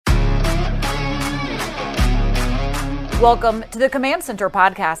Welcome to the Command Center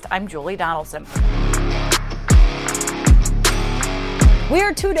podcast. I'm Julie Donaldson. We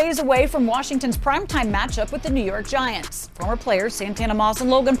are 2 days away from Washington's primetime matchup with the New York Giants. Former players Santana Moss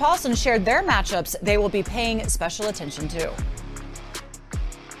and Logan Paulson shared their matchups they will be paying special attention to.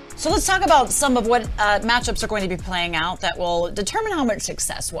 So let's talk about some of what matchups are going to be playing out that will determine how much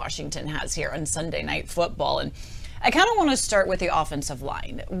success Washington has here on Sunday Night Football. And I kind of want to start with the offensive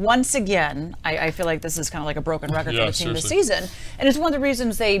line. Once again, I feel like this is kind of like a broken record for the team this season. And it's one of the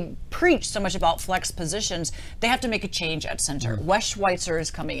reasons they preach so much about flex positions. They have to make a change at center. Wes Schweitzer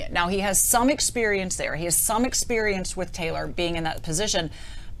is coming in. Now, he has some experience there. He has some experience with Taylor being in that position.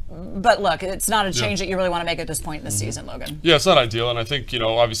 But look, it's not a change that you really want to make at this point in the season, Logan. Yeah, it's not ideal, and I think,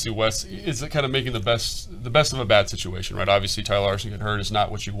 obviously Wes is kind of making the best of a bad situation, right? Obviously, Tyler Larson getting hurt is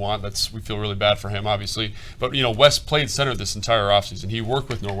not what you want. We feel really bad for him, obviously. But, Wes played center this entire offseason. He worked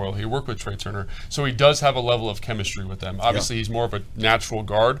with Norwell. He worked with Trey Turner. So he does have a level of chemistry with them. Obviously, he's more of a natural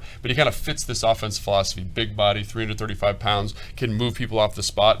guard, but he kind of fits this offense philosophy. Big body, 335 pounds, can move people off the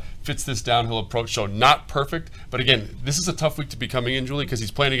spot, fits this downhill approach. So not perfect, but again, this is a tough week to be coming in, Julie, because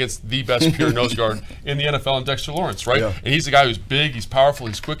he's playing against the best pure nose guard in the NFL in Dexter Lawrence, right? Yeah. And he's a guy who's big, he's powerful,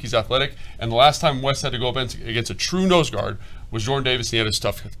 he's quick, he's athletic. And the last time Wes had to go up against a true nose guard was Jordan Davis, and he had his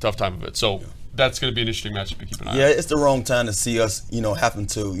tough time of it. So that's going to be an interesting matchup to keep an eye on. Yeah, it's the wrong time to see us, having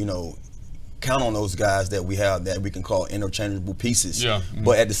to, count on those guys that we have that we can call interchangeable pieces. Yeah.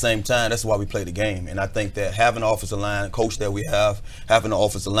 But at the same time, that's why we play the game. And I think that having an offensive line coach that we have, having an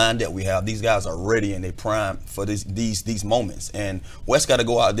offensive line that we have, these guys are ready and they prime for these moments. And Wes got to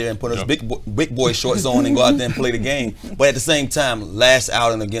go out there and put his big boy shorts on and go out there and play the game. But at the same time, last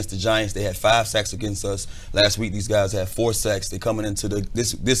outing against the Giants, they had 5 sacks against us. Last week, these guys had 4 sacks. They're coming into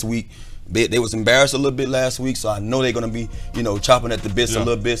this week. They was embarrassed a little bit last week, so I know they're going to be, chopping at the bits a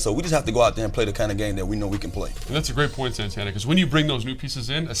little bit. So we just have to go out there and play the kind of game that we know we can play. And that's a great point, Santana, because when you bring those new pieces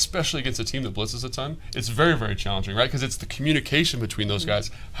in, especially against a team that blitzes a ton, it's very, very challenging, right? Because it's the communication between those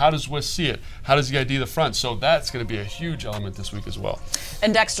guys. How does Wes see it? How does he ID the front? So that's going to be a huge element this week as well.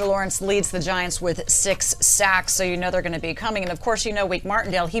 And Dexter Lawrence leads the Giants with 6 sacks, so they're going to be coming. And of course, Wake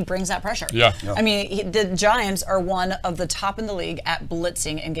Martindale, he brings that pressure. Yeah. I mean, the Giants are one of the top in the league at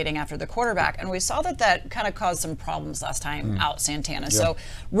blitzing and getting after the quarterback. And we saw that kind of caused some problems last time out Santana. Yeah. So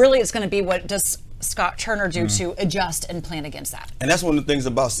really it's going to be what does Scott Turner do to adjust and plan against that. And that's one of the things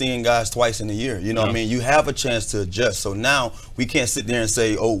about seeing guys twice in a year. What I mean? You have a chance to adjust. So now we can't sit there and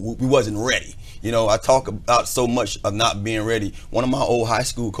say, oh, we wasn't ready. I talk about so much of not being ready. One of my old high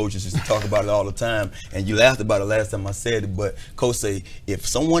school coaches used to talk about it all the time, and you laughed about it last time I said it, but Coach say, if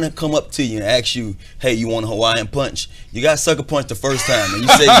someone had come up to you and asked you, hey, you want a Hawaiian punch? You got sucker punch the first time, and you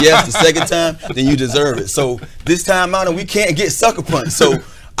say yes the second time, then you deserve it. So this time out, we can't get sucker punch. So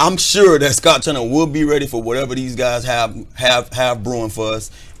I'm sure that Scott Turner will be ready for whatever these guys have brewing for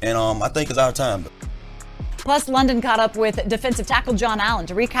us, and I think it's our time. Plus, London caught up with defensive tackle John Allen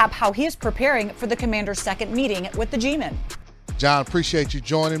to recap how he is preparing for the Commander's second meeting with the G-Men. John, appreciate you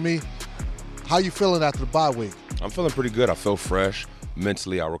joining me. How you feeling after the bye week? I'm feeling pretty good. I feel fresh.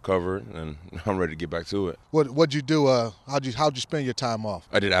 Mentally, I recovered, and I'm ready to get back to it. What'd you do? How'd you spend your time off?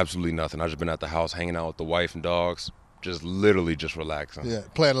 I did absolutely nothing. I just been at the house hanging out with the wife and dogs. Just literally just relaxing. Yeah,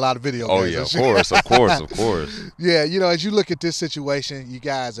 playing a lot of video games. Oh, yeah, of course. Yeah, as you look at this situation, you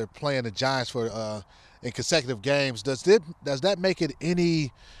guys are playing the Giants for in consecutive games. Does that make it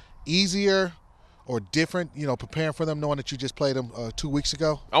any easier or different, preparing for them, knowing that you just played them 2 weeks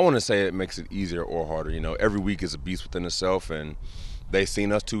ago? I want to say it makes it easier or harder. Every week is a beast within itself, and they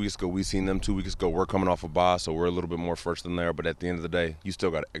seen us 2 weeks ago. We seen them 2 weeks ago. We're coming off a bye, so we're a little bit more fresh than there. But at the end of the day, you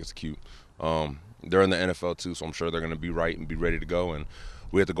still got to execute. They're in the NFL too, so I'm sure they're going to be right and be ready to go, and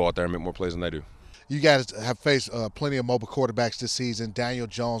we have to go out there and make more plays than they do. You guys have faced plenty of mobile quarterbacks this season. Daniel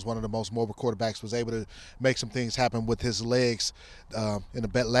Jones, one of the most mobile quarterbacks, was able to make some things happen with his legs in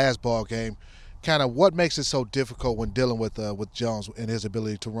the last ball game. Kind of what makes it so difficult when dealing with Jones and his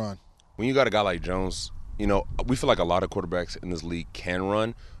ability to run? When you got a guy like Jones, we feel like a lot of quarterbacks in this league can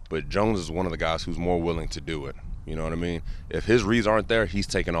run, but Jones is one of the guys who's more willing to do it. You know what I mean? If his reads aren't there, he's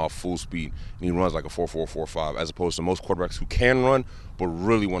taking off full speed, and he runs like a 4.4, 4.5, as opposed to most quarterbacks who can run but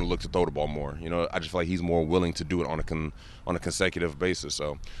really want to look to throw the ball more. I just feel like he's more willing to do it on a consecutive basis.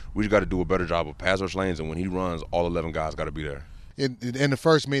 So we just got to do a better job of pass rush lanes, and when he runs, all 11 guys got to be there. In the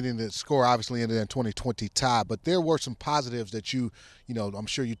first meeting, the score obviously ended in 20-20 tie, but there were some positives that I'm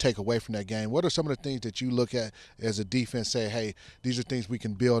sure you take away from that game. What are some of the things that you look at as a defense, say, hey, these are things we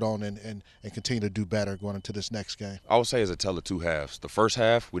can build on and continue to do better going into this next game? I would say it's a tale of two halves. The first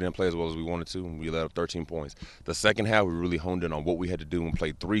half, we didn't play as well as we wanted to, and we let up 13 points. The second half, we really honed in on what we had to do and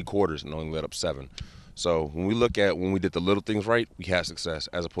played 3 quarters and only let up 7. So when we look at when we did the little things right, we had success,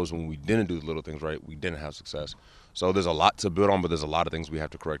 as opposed to when we didn't do the little things right, we didn't have success. So there's a lot to build on, but there's a lot of things we have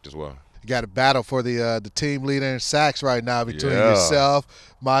to correct as well. You got a battle for the team leader in sacks right now between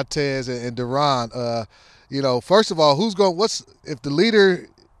yourself, Montez, and Deron. You know, first of all, what's the leader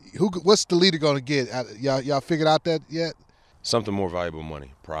going to get? Y'all figured out that yet? Something more valuable than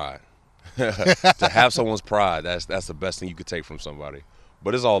money, pride. To have someone's pride, that's the best thing you could take from somebody.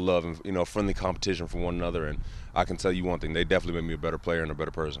 But it's all love and, you know, friendly competition for one another. And I can tell you one thing, they definitely made me a better player and a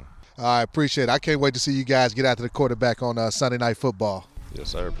better person. I appreciate it. I can't wait to see you guys get after the quarterback on Sunday Night Football. Yes,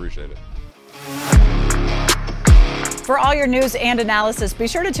 sir. Appreciate it. For all your news and analysis, be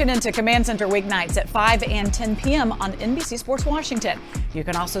sure to tune in to Command Center weeknights at 5 and 10 p.m. on NBC Sports Washington. You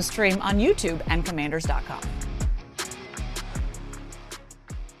can also stream on YouTube and Commanders.com.